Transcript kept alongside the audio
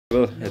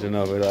Well, I don't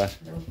know about that.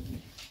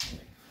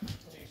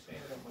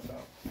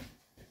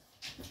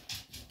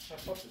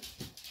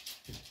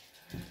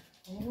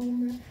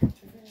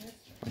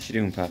 What's she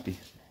doing, Pappy?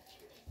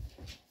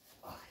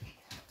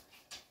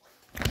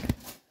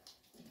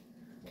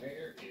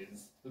 Where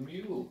is the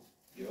mule?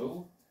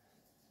 Yo?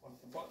 What's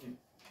the button?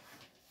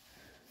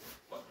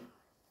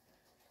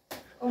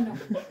 Oh no,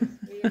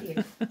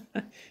 really?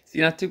 Is he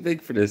not too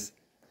big for this?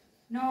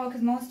 No,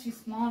 because Mo's too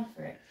small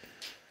for it.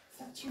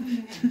 Stop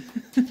chewing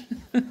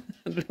around.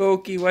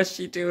 Loki, what's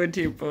she doing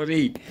to you,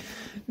 buddy?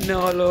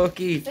 No,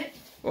 Loki. Sit.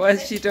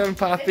 What's she doing,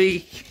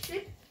 Pappy?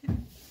 Sit.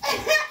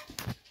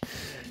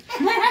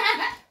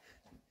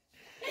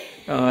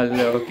 Oh,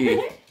 Loki.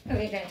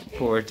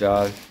 Poor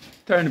dog.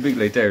 Turn the big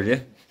light there, will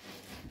you?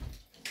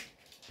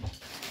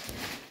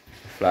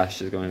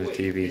 Flash is going to the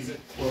TV.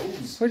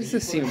 Why does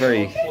this seem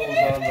very...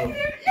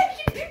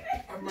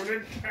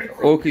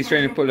 Oki's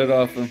trying to pull it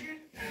off him.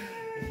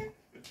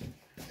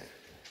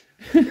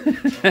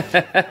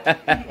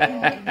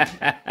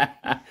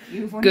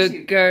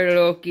 Good girl,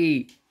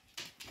 Loki.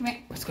 Come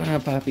here. What's going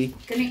on, Pappy?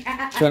 Come here.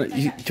 Do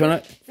you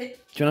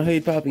wanna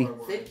hide, Pappy?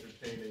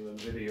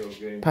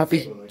 Pappy,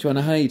 do you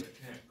wanna hide?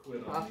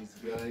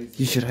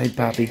 You should hide,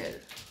 Pappy.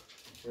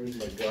 Where's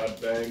my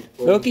goddamn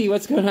phone? Loki,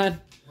 what's going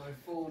on? My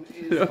phone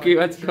is... Loki,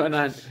 what's going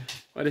on?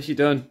 What has she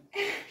done?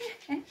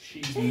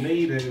 She's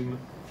made him...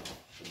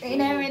 Wait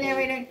now.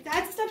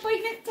 Dad, stop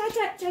biting it.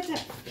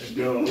 Ta-ta.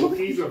 No,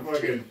 Loki's a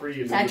fucking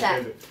free.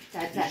 Ta-ta.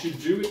 You should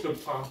do it to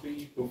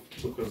Poppy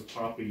because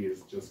Poppy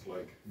is just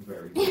like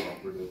very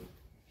cooperative.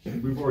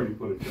 We've already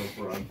put a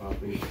jumper on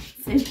Poppy.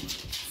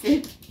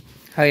 Sit.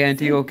 Hi,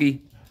 Auntie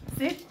Oki.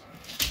 Sit.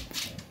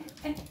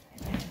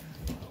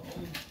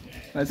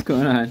 What's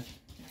going on?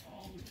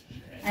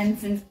 And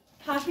since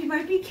Poppy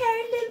might be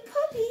carrying little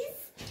puppies,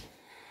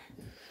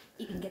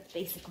 you can get the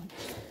basic one.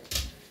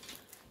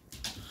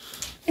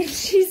 And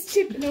she's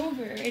tipping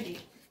over already.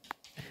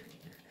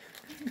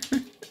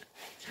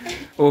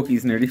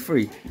 Oki's nearly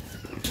free.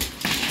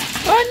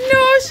 Oh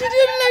no, she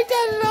didn't like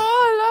that at all.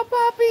 Oh,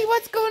 Poppy,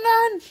 what's going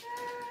on?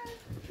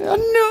 Oh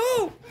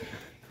no!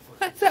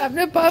 What's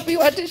happening, Poppy?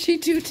 What did she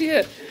do to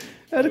you?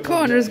 Oh, the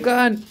corner's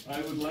gone.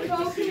 I would like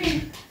to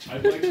see.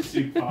 I'd like to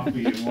see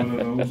Poppy in one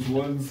of those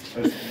ones.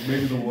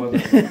 Maybe the one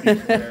that's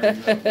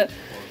wearing.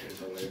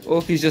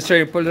 Oki's just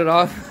trying to pull it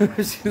off.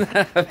 She's not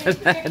having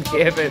that,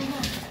 David.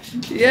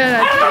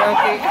 Yeah,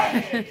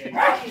 that's okay.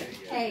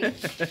 Hey.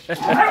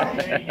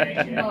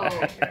 No.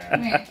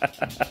 Come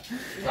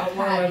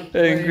here.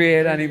 They didn't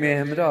create any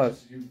mayhem at all.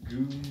 You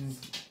goons.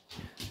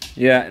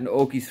 Yeah, and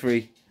Oki's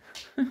free.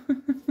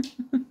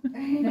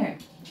 There.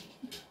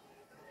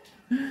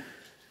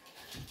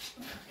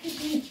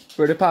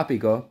 Where did Poppy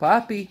go?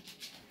 Poppy!